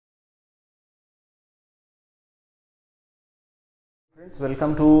Friends,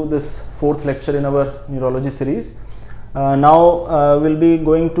 welcome to this fourth lecture in our neurology series. Now we'll be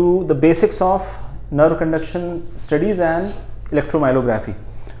going to the basics of nerve conduction studies and electromyography.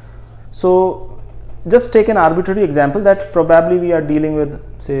 So just take an arbitrary example that probably we are dealing with,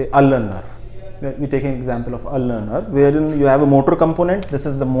 say, ulnar nerve. We take an example of ulnar nerve wherein you have a motor component. This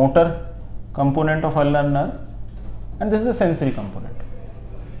is the motor component of ulnar nerve and this is a sensory component.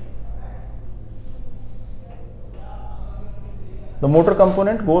 The motor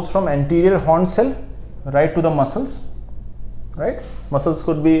component goes from anterior horn cell right to the muscles, right? Muscles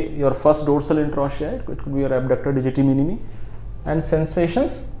could be your first dorsal interossei, it could be your abductor digiti minimi, and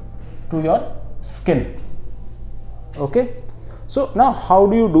sensations to your skin. Okay. So now how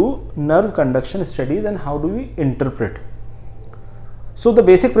do you do nerve conduction studies and how do we interpret? So the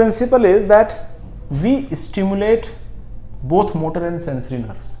basic principle is that we stimulate both motor and sensory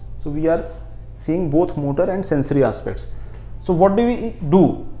nerves. So we are seeing both motor and sensory aspects. So what do we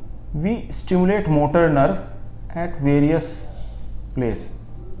do? We stimulate motor nerve at various places.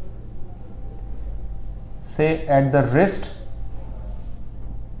 Say at the wrist,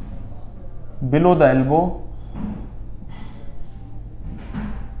 below the elbow,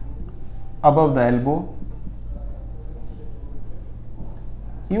 above the elbow,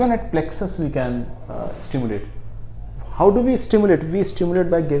 even at plexus we can stimulate. How do we stimulate? We stimulate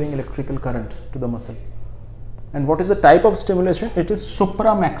by giving electrical current to the muscle. And what is the type of stimulation? It is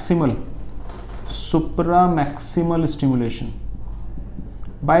supramaximal stimulation.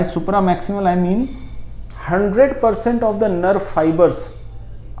 By supramaximal I mean 100% of the nerve fibers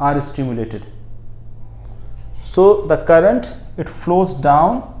are stimulated. So the current, it flows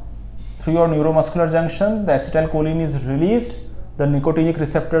down through your neuromuscular junction, the acetylcholine is released, the nicotinic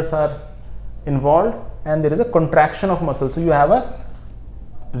receptors are involved and there is a contraction of muscle. So you have a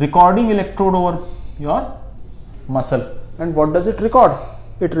recording electrode over your muscle, and what does it record?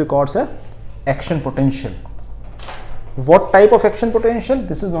 It records a action potential. What type of action potential?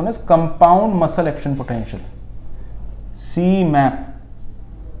 This is known as compound muscle action potential, CMAP.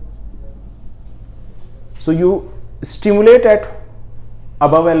 So you stimulate at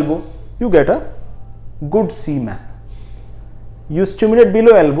above elbow, you get a good CMAP. You stimulate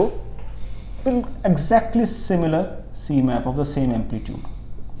below elbow, will exactly similar CMAP of the same amplitude.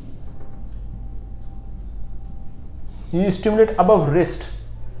 You stimulate above wrist,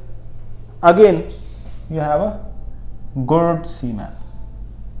 again you have a good CMAP.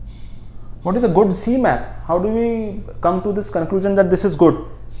 What is a good CMAP? How do we come to this conclusion that this is good?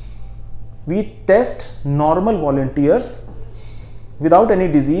 We test normal volunteers without any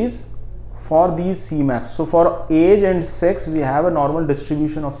disease for these CMAPs. So for age and sex we have a normal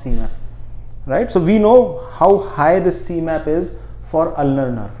distribution of CMAP, right? So we know how high this CMAP is for ulnar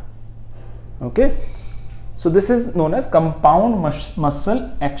nerve. Okay. So this is known as compound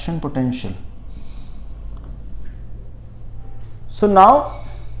muscle action potential. So now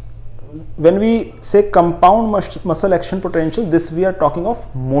when we say compound muscle action potential, this we are talking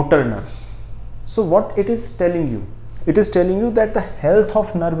of motor nerve. So what it is telling you? It is telling you that the health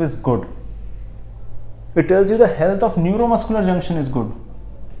of nerve is good. It tells you the health of neuromuscular junction is good.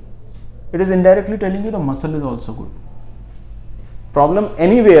 It is indirectly telling you the muscle is also good. Problem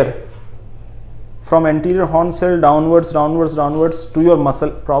anywhere from anterior horn cell downwards to your muscle,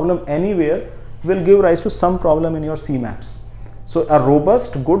 problem anywhere will give rise to some problem in your CMAPs. So a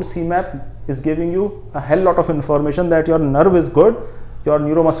robust good CMAP is giving you a hell lot of information that your nerve is good, your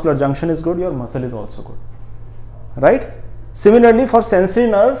neuromuscular junction is good, your muscle is also good, right? Similarly for sensory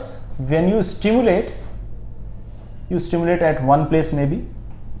nerves, when you stimulate at one place maybe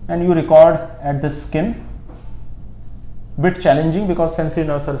and you record at the skin. Bit challenging because sensory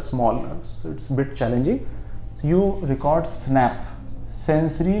nerves are small nerves, so it's a bit challenging. So you record SNAP,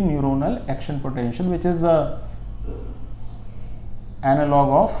 sensory neuronal action potential, which is a analog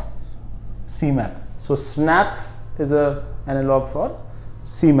of CMAP. So SNAP is a analog for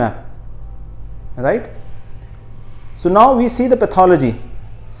CMAP, right? So now we see the pathology.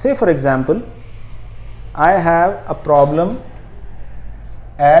 Say for example, I have a problem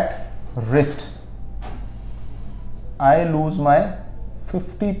at wrist. I lose my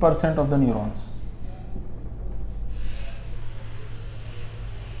 50% of the neurons.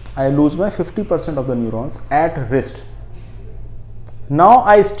 I lose my 50% of the neurons at wrist. Now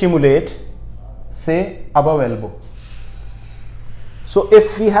I stimulate, say, above elbow. So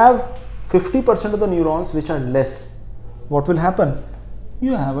if we have 50% of the neurons which are less, what will happen?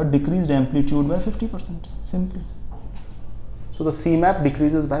 You have a decreased amplitude by 50%, simply. So the CMAP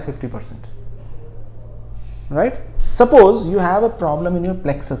decreases by 50%, right? Suppose you have a problem in your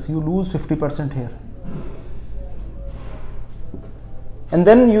plexus, you lose 50% here. and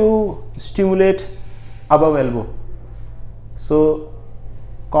then you stimulate above elbow. So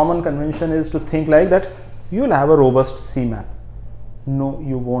common convention is to think like that you will have a robust CMAP. No,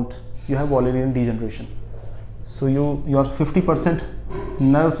 you won't. You have Wallerian degeneration. So your 50%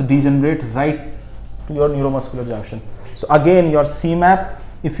 nerves degenerate right to your neuromuscular junction. So again your CMAP,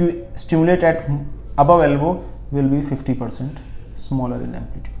 if you stimulate at above elbow, will be 50% smaller in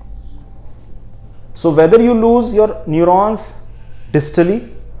amplitude. So whether you lose your neurons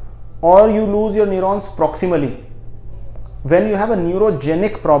distally or you lose your neurons proximally, when you have a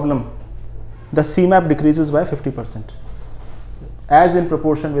neurogenic problem, the CMAP decreases by 50%, as in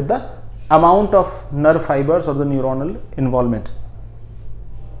proportion with the amount of nerve fibers or the neuronal involvement,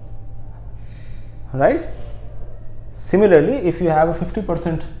 right? Similarly, if you have a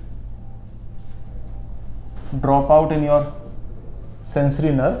 50% dropout in your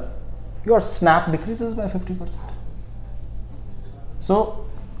sensory nerve, your snap decreases by 50%. So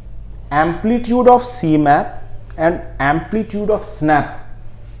amplitude of CMAP and amplitude of snap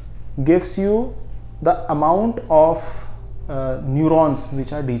gives you the amount of neurons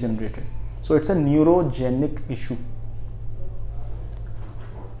which are degenerated. So it's a neurogenic issue.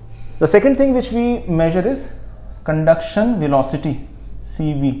 The second thing which we measure is conduction velocity,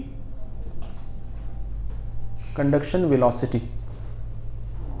 CV. Conduction velocity.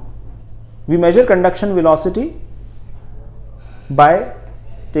 We measure conduction velocity by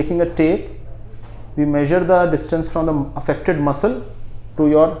taking a tape. We measure the distance from the affected muscle to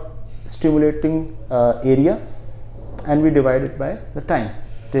your stimulating area, and we divide it by the time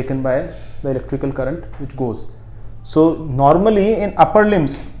taken by the electrical current which goes. So normally in upper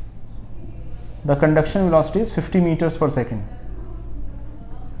limbs, the conduction velocity is 50 meters per second,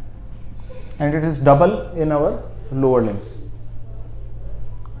 and it is double in our lower limbs.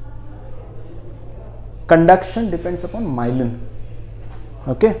 Conduction depends upon myelin.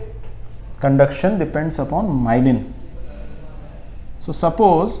 Okay, conduction depends upon myelin. So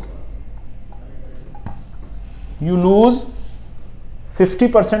suppose you lose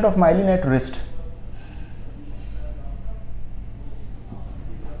 50% of myelin at wrist.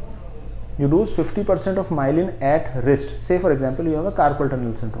 You lose 50% of myelin at wrist. Say for example, you have a carpal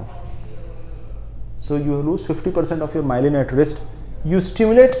tunnel syndrome. So you lose 50% of your myelin at wrist. You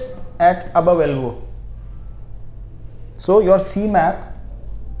stimulate at above elbow. So your CMAP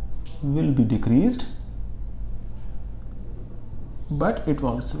will be decreased, but it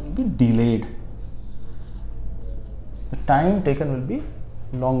also will be delayed. The time taken will be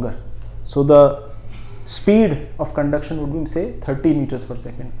longer. So the speed of conduction would be say 30 meters per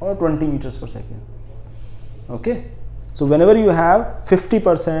second or 20 meters per second. Okay. So whenever you have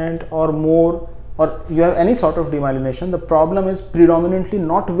 50% or more, or you have any sort of demyelination, the problem is predominantly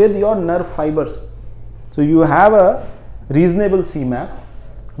not with your nerve fibers. So you have a reasonable CMAP,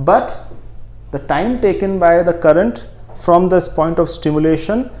 but the time taken by the current from this point of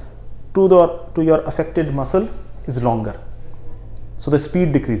stimulation to your affected muscle is longer. So the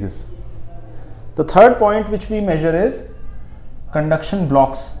speed decreases. The third point which we measure is conduction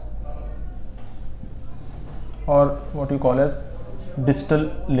blocks, or what you call as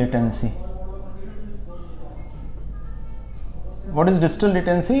distal latency. What is distal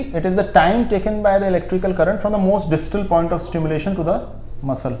latency? It is the time taken by the electrical current from the most distal point of stimulation to the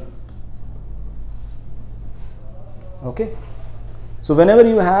muscle. Okay. So whenever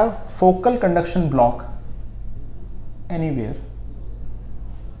you have focal conduction block anywhere,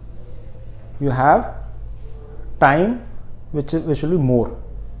 you have time which will be more.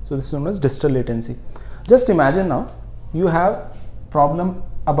 So this is known as distal latency. Just imagine now you have problem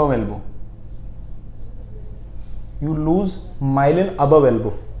above elbow. You lose myelin above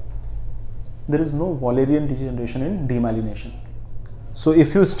elbow. There is no Wallerian degeneration in demyelination. So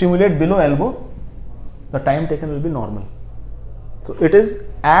if you stimulate below elbow, the time taken will be normal. So it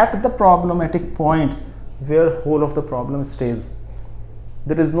is at the problematic point where whole of the problem stays.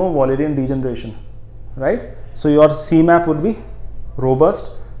 There is no Wallerian degeneration, right? So your CMAP would be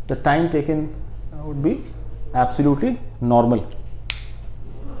robust. The time taken would be absolutely normal.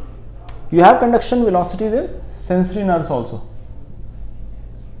 You have conduction velocities in sensory nerves also,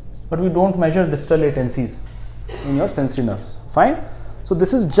 but we don't measure distal latencies in your sensory nerves. Fine. So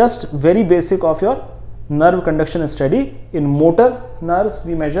this is just very basic of your nerve conduction study. In motor nerves,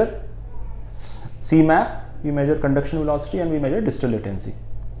 we measure CMAP, we measure conduction velocity, and we measure distal latency,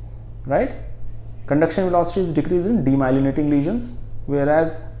 right? Conduction velocity is decreased in demyelinating lesions,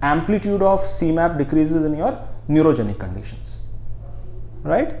 whereas amplitude of CMAP decreases in your neurogenic conditions,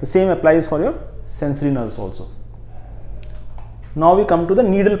 right? The same applies for your sensory nerves also. Now we come to the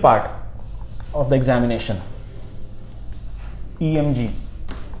needle part of the examination, EMG.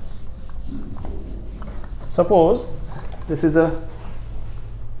 Suppose this is a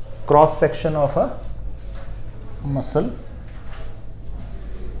cross section of a muscle.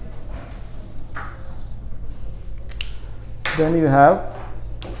 Then you have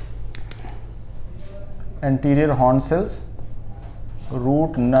anterior horn cells,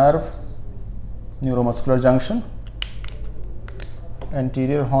 root, nerve, neuromuscular junction,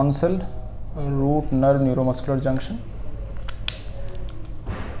 anterior horn cell, root, nerve, neuromuscular junction.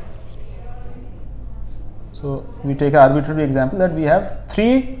 So we take an arbitrary example that we have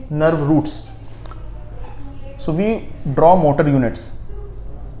 3 nerve roots. So we draw motor units.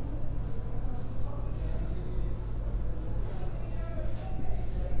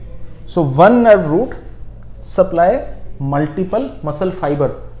 So one nerve root supply multiple muscle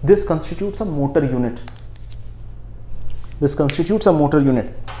fiber. This constitutes a motor unit. This constitutes a motor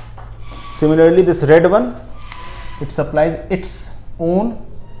unit. Similarly, this red one, it supplies its own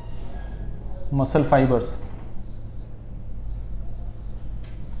muscle fibers.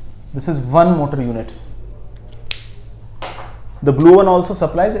 This is one motor unit. The blue one also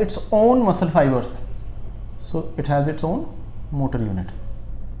supplies its own muscle fibers. So it has its own motor unit.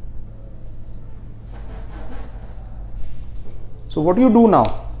 So what do you do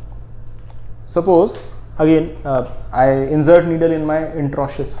now? Suppose again I insert needle in my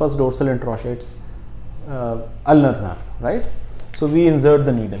interosseous, first dorsal interosseous, it's ulnar nerve, right? So we insert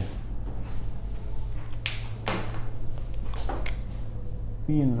the needle.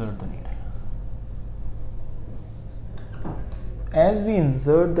 We insert the needle. As we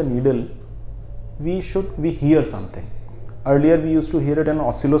insert the needle, we hear something. Earlier we used to hear it in an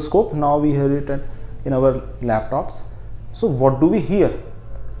oscilloscope. Now we hear it in our laptops. So what do we hear?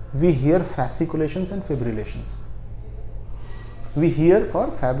 We hear fasciculations and fibrillations. We hear for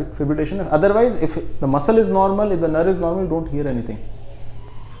fibrillation. Otherwise, if the muscle is normal, if the nerve is normal, you don't hear anything.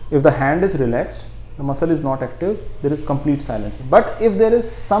 If the hand is relaxed, the muscle is not active, there is complete silence. But if there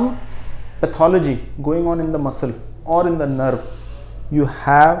is some pathology going on in the muscle or in the nerve, you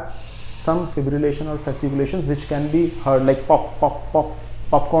have some fibrillation or fasciculations which can be heard, like pop, pop, pop,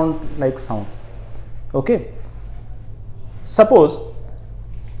 popcorn like sound. Okay. Suppose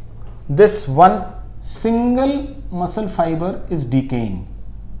this one single muscle fiber is decaying.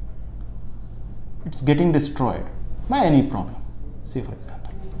 It's getting destroyed by any problem, say for example.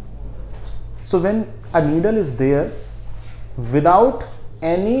 So when a needle is there without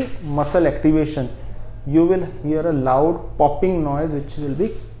any muscle activation, you will hear a loud popping noise which will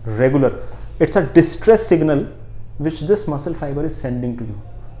be regular. It's a distress signal which this muscle fiber is sending to you.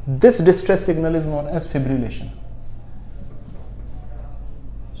 This distress signal is known as fibrillation.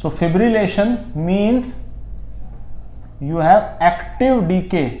 So fibrillation means you have active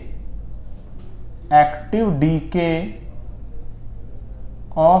decay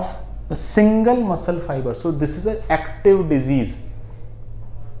of the single muscle fiber. So this is an active disease.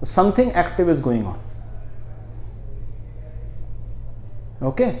 Something active is going on.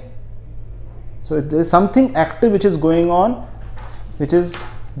 Okay. So there is something active which is going on, which is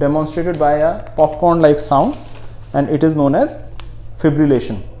demonstrated by a popcorn like sound, and it is known as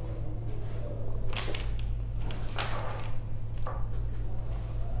fibrillation.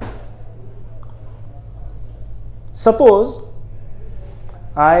 Suppose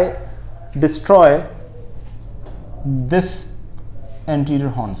I destroy this anterior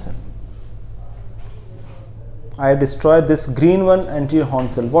horn cell. I destroy this green one anterior horn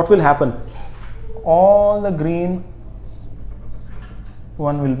cell. What will happen? All the green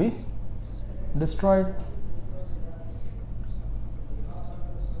one will be destroyed.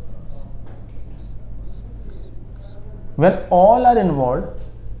 When all are involved,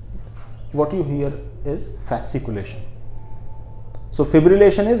 what you hear is fasciculation. So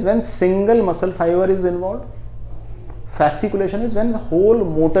fibrillation is when single muscle fiber is involved. Fasciculation is when the whole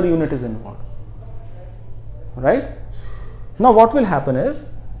motor unit is involved. Right? Now what will happen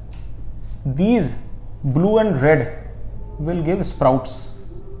is these blue and red will give sprouts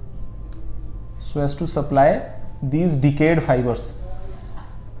so as to supply these decayed fibers.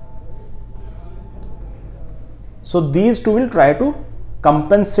 So these two will try to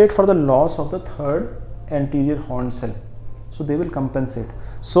compensate for the loss of the third anterior horn cell. So they will compensate.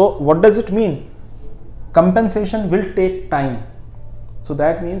 So what does it mean? Compensation will take time. So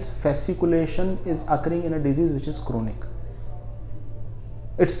that means fasciculation is occurring in a disease which is chronic.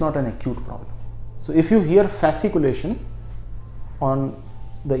 It's not an acute problem. So if you hear fasciculation on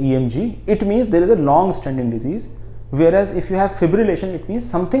the EMG, it means there is a long standing disease. Whereas if you have fibrillation, it means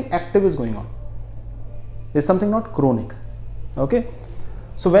something active is going on. There's something not chronic. Okay.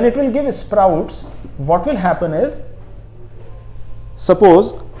 So when it will give sprouts, what will happen is,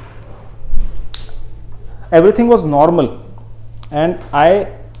 suppose everything was normal, and I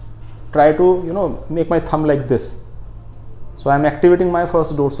try to make my thumb like this. So I am activating my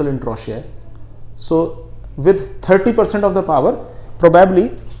first dorsal interosseous. So with 30% of the power,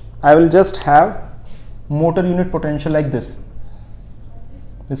 probably I will just have motor unit potential like this.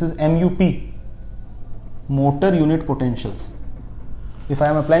 This is MUP, motor unit potentials, if I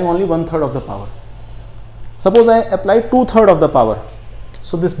am applying only 1/3 of the power. Suppose I apply 2/3 of the power,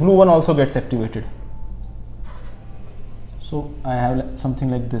 so this blue one also gets activated. So I have something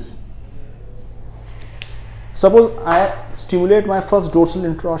like this. Suppose I stimulate my first dorsal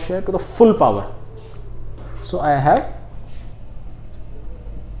interosseous to the full power, so I have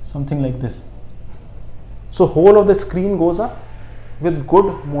something like this. So whole of the screen goes up with good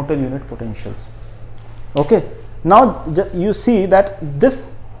motor unit potentials. Okay, now you see that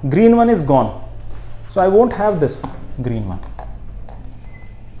this green one is gone, so I won't have this green one.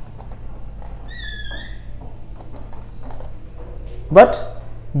 But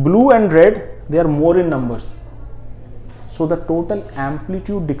blue and red, they are more in numbers, so the total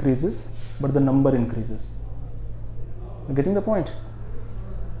amplitude decreases but the number increases. You're getting the point?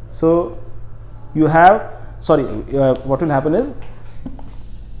 So you have, what will happen is,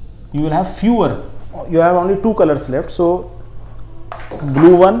 you will have fewer, you have only two colors left, so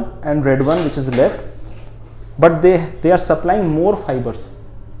blue one and red one which is left, but they are supplying more fibers.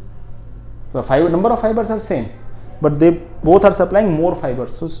 The number of fibers are same, but they both are supplying more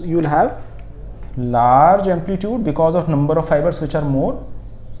fibers. So you will have large amplitude because of number of fibers which are more,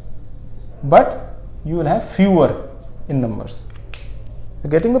 but you will have fewer in numbers.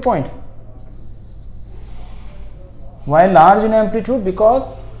 You're getting the point? Why large in amplitude?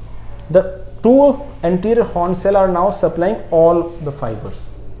 Because the two anterior horn cells are now supplying all the fibers,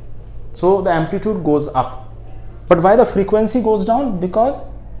 so the amplitude goes up. But why the frequency goes down? Because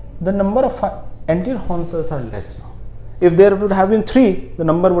the number of anterior horn cells are less now. If there would have been 3, the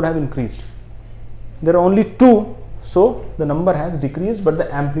number would have increased. There are only 2, so the number has decreased but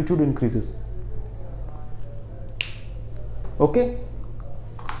the amplitude increases. Okay,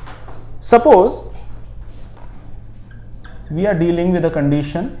 suppose we are dealing with a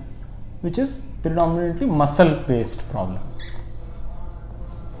condition which is predominantly muscle based problem.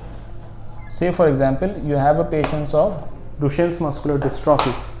 Say for example, you have a patient of Duchenne's muscular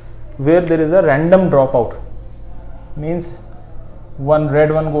dystrophy where there is a random dropout, means one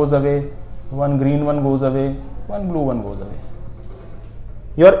red one goes away, one green one goes away, one blue one goes away.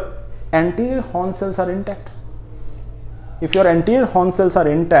 Your anterior horn cells are intact. If your anterior horn cells are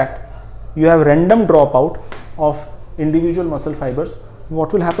intact, you have random dropout of individual muscle fibers.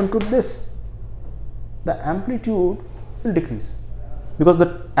 What will happen to this? The amplitude will decrease because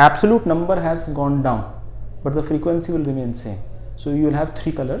the absolute number has gone down, but the frequency will remain same. So you will have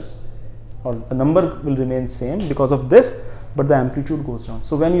 3 colors, or the number will remain same because of this, but the amplitude goes down.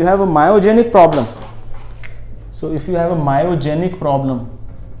 So when you have a myogenic problem,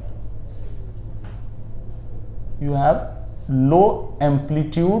 you have low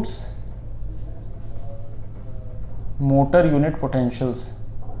amplitudes motor unit potentials.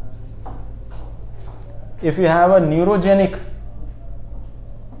 If you have a neurogenic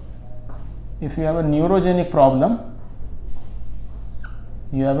problem,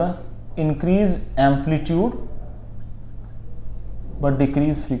 you have a increased amplitude but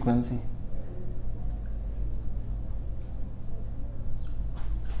decreased frequency.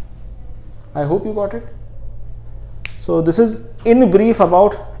 I hope you got it. So this is in brief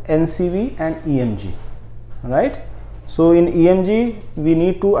about NCV and EMG, right? So in EMG we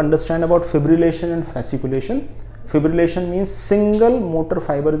need to understand about fibrillation and fasciculation. Fibrillation means single motor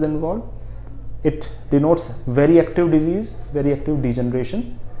fiber is involved. It denotes very active disease, very active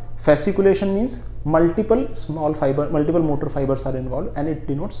degeneration. Fasciculation means multiple motor fibers are involved, and it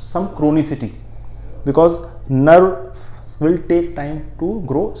denotes some chronicity because nerve will take time to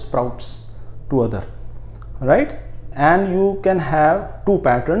grow sprouts to other, right? And you can have 2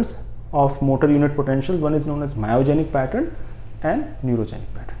 patterns of motor unit potential. One is known as myogenic pattern and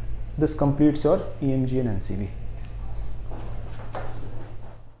neurogenic pattern. This completes your EMG and NCV.